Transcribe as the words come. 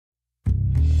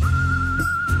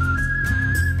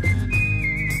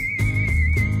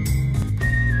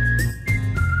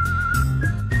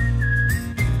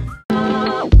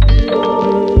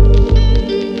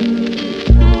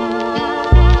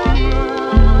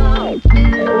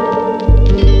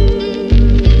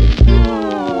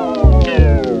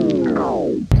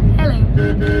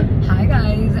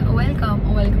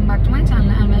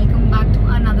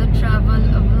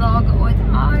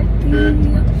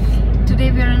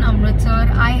in Amritsar.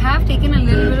 I have taken a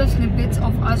little bit of snippets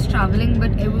of us traveling,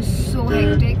 but it was so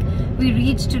hectic. We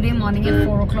reached today morning at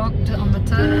 4 o'clock to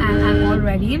Amritsar and I'm all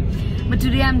ready. But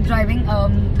today I'm driving,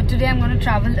 but today I'm going to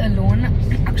travel alone.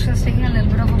 Aksha's taking a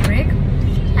little bit of a break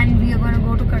and we are going to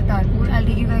go to Kartarpur. I'll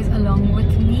take you guys along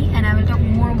with me and I will talk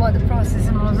more about the process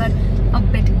and all of that a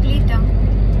bit later.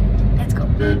 Let's go.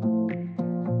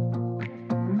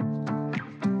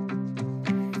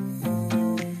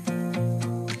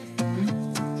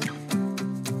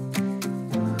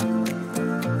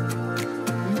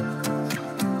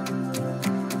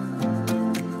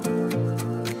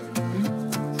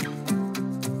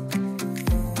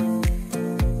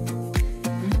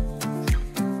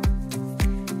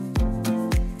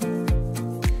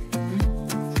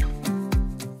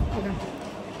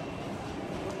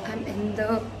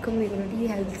 Community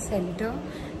health center.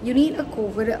 You need a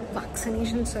COVID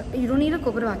vaccination. You don't need a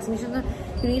COVID vaccination.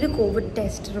 You need a COVID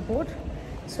test report.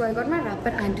 So I got my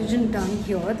rapid antigen done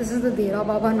here. This is the Dera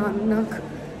Baba Nanak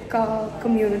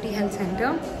Community Health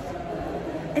Center.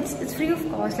 It's free of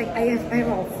cost. Like I've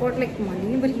offered like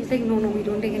money, but he's like, no, we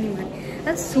don't take any money.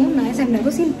 That's so nice. I've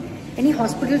never seen any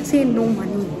hospital say no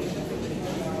money.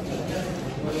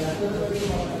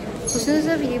 So since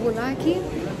I've ये बोला कि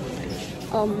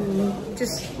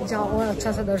just जाओ और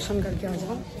अच्छा सा दर्शन करके आ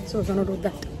जाओ. So we're gonna do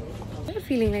that. I'm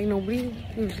feeling like nobody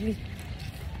usually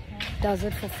does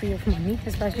it for free of money,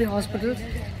 especially hospitals.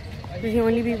 We're the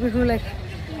only people who like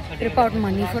rip out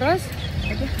money for us.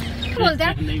 बोलते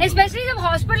हैं, especially जब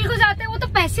hospital को जाते हैं वो तो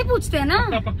पैसे पूछते हैं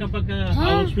ना. पक्का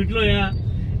hospital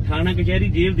या थाना कचहरी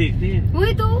जेल देखते हैं.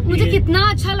 वही तो मुझे कितना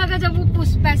अच्छा लगा जब वो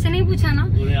पैसे नहीं पूछा ना.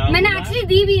 मैंने एक्चुअली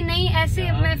दी भी नहीं ऐसे.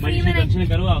 मैं फ्री में नहीं.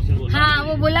 करो आपसे बोला. हाँ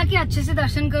वो बोला कि अच्छे से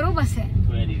दर्शन करो बस है.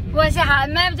 वो ऐसे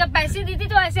मैं जब पैसे दी थी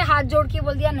तो ऐसे हाथ जोड़ के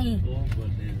बोल दिया नहीं.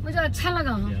 मुझे अच्छा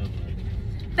लगा.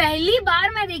 पहली बार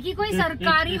मैं देखी कोई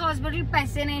सरकारी हॉस्पिटल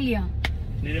पैसे नहीं लिया.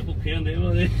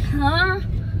 हाँ.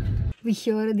 We're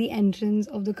here at the entrance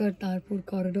of the Kartarpur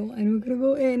corridor and we're gonna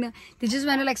go in. They just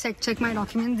went to like check my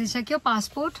documents. They check your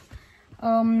passport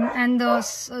and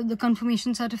the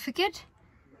confirmation certificate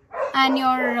and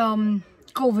your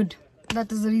COVID.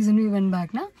 That is the reason we went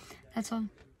back, na? That's all.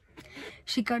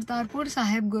 Shri Kartarpur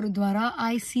Sahib Gurudwara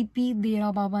ICP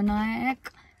Dera Baba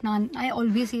Nanak. I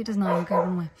always say it as Nanak. I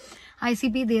don't know why.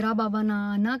 ICP Dera Baba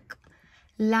Nanak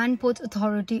Land Ports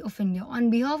Authority of India. On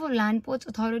behalf of Land Ports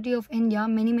Authority of India,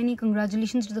 many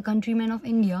congratulations to the countrymen of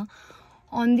India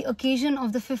on the occasion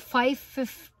of the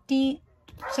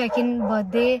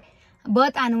 552nd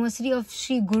birth anniversary of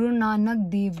Sri Guru Nanak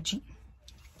Dev Ji.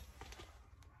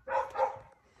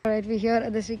 Alright, we're here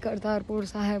at the Sri Kartarpur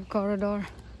Sahib corridor.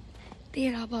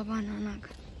 Dera Baba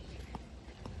Nanak.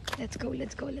 Let's go.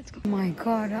 Oh my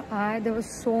god, there were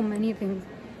so many things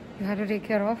you had to take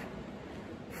care of.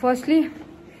 Firstly,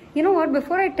 you know what,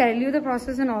 before I tell you the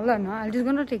process and all that, I'm just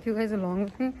going to take you guys along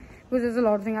with me because there's a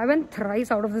lot of things. I went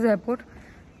thrice out of this airport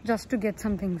just to get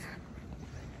some things.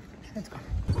 Let's go.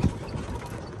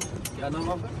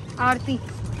 Aarati.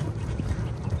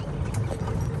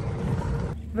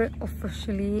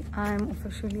 I'm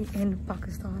officially in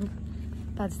Pakistan.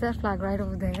 That's their flag right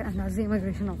over there and that's the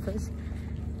immigration office.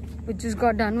 We just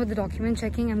got done with the document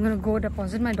checking. I'm going to go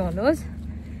deposit my dollars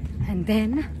and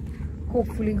then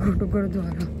hopefully go to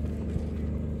Gurudwara.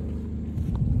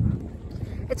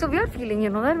 It's a weird feeling, you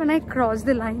know, that when I cross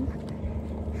the line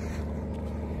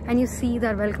and you see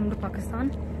that welcome to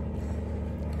Pakistan,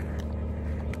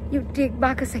 you take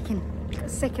back a second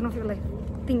of your life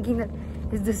thinking that,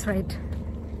 is this right?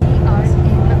 We are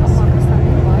in a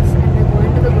Pakistani bus and we're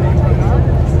going to the Gurudwara.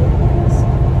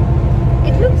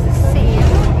 It looks the same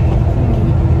to me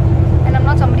and I'm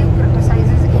not somebody who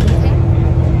criticizes anything.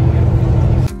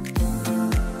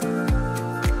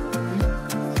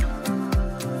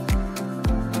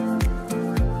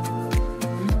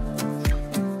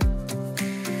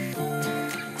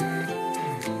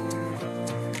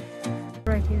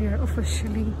 We are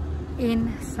officially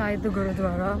inside the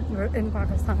Gurudwara. We're in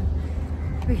Pakistan.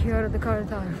 We're here at the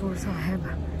Kartarpur Sahib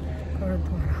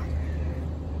Gurudwara.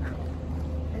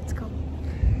 Let's go.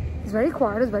 It's very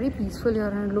quiet, it's very peaceful here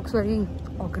and it looks very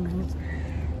organized.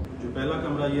 जो पहला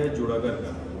कमरा ये है जोड़ा घर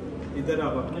का. इधर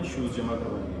आप अपने शूज जमा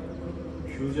करवाएंगे.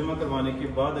 शूज जमा करवाने के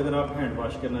बाद अगर आप हैंड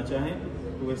वॉश करना चाहें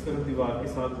तो इस तरफ दीवार के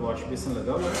साथ वॉश बेसिन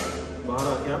लगा हुआ है. बाहर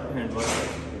आके आप हैंड वॉश कर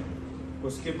सकते हैं.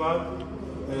 उसके बाद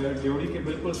ड्योड़ी के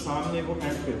बिल्कुल सामने वो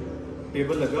हैंड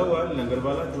टेबल लगा हुआ है लंगर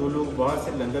वाला. जो लोग बाहर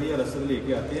से लंगर या रसल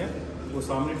लेके आते हैं वो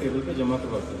सामने टेबल पे जमा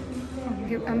करवाते हैं.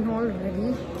 I'm all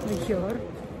ready. We're here.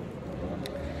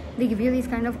 They give you these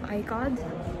kind of eye cards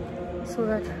so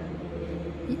that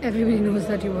everybody knows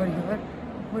that you are here.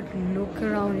 But look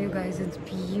around, you guys, it's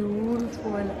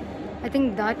beautiful. I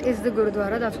think that is the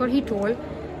Gurudwara. That's what he told.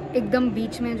 Ekdam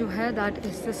beach mein jo hai, that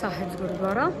is the Sahib's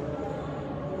Gurudwara.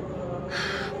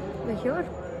 We're here.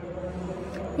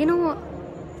 You know,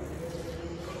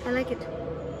 I like it.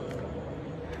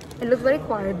 It looks very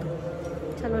quiet though.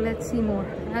 Chalo, let's see more.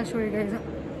 I'll show you guys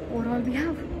what all we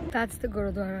have. That's the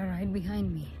Gurudwara right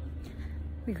behind me.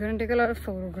 We couldn't take a lot of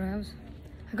photographs.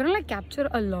 I couldn't like capture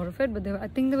a lot of it, but I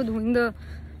think they were doing the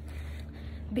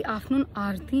afternoon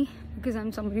Aarati, because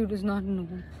I'm somebody who does not know.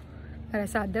 But I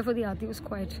sat there for the Aarati. It was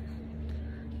quiet.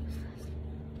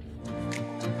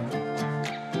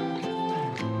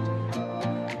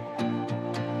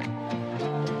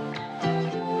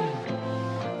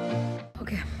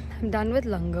 Okay, I'm done with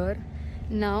Langar.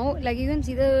 Now, like you can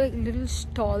see the little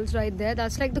stalls right there.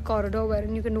 That's like the corridor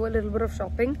wherein you can do a little bit of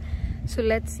shopping. So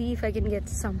let's see if I can get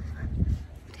some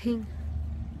thing.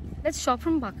 Let's shop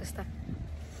from Pakistan.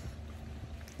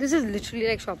 This is literally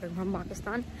like shopping from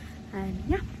Pakistan. And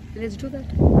yeah, let's do that.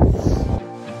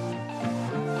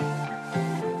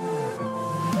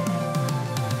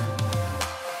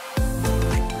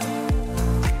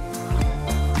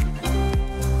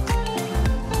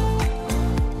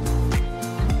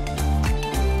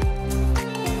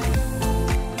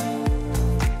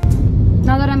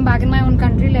 Now that I'm back in my own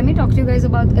country, let me talk to you guys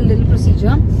about a little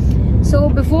procedure. So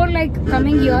before like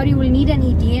coming here, you will need an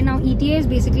ETA. Now ETA is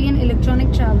basically an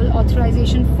electronic travel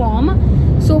authorization form.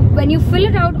 So when you fill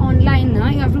it out online,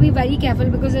 you have to be very careful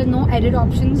because there's no edit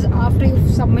options after you've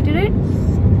submitted it.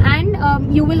 And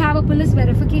you will have a police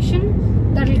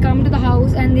verification that will come to the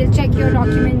house and they'll check your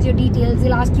documents, your details.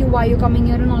 They'll ask you why you're coming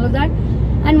here and all of that.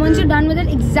 And once you're done with it,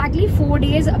 exactly 4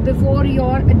 days before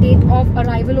your date of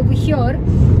arrival over here,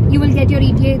 you will get your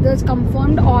ETA either it's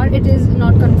confirmed or it is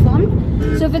not confirmed.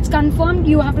 So if it's confirmed,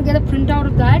 you have to get a printout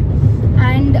of that,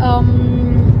 and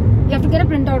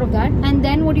and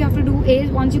then what you have to do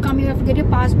is, once you come, you have to get your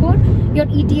passport, your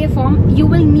ETA form. You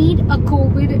will need a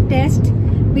COVID test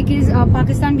because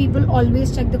Pakistan people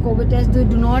always check the COVID test. They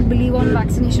do not believe on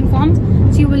vaccination forms,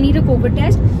 so you will need a COVID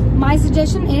test. My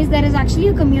suggestion is there is actually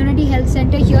a community health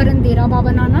center here in Dera Baba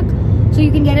Nanak, so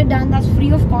you can get it done. That's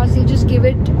free of cost. They just give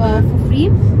it for free.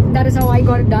 That is how I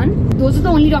got it done. Those are the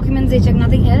only documents they check,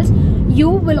 nothing else. You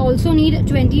will also need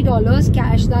 $20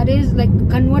 cash. That is like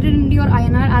converted into your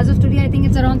INR. As of today, I think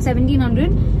it's around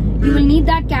 1700. You will need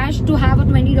that cash to have a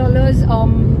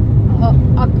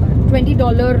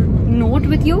 $20 note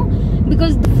with you,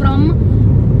 because from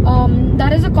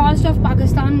that is the cost of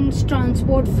Pakistan's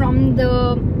transport from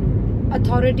the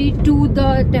authority to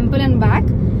the temple and back.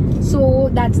 So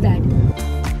that's that.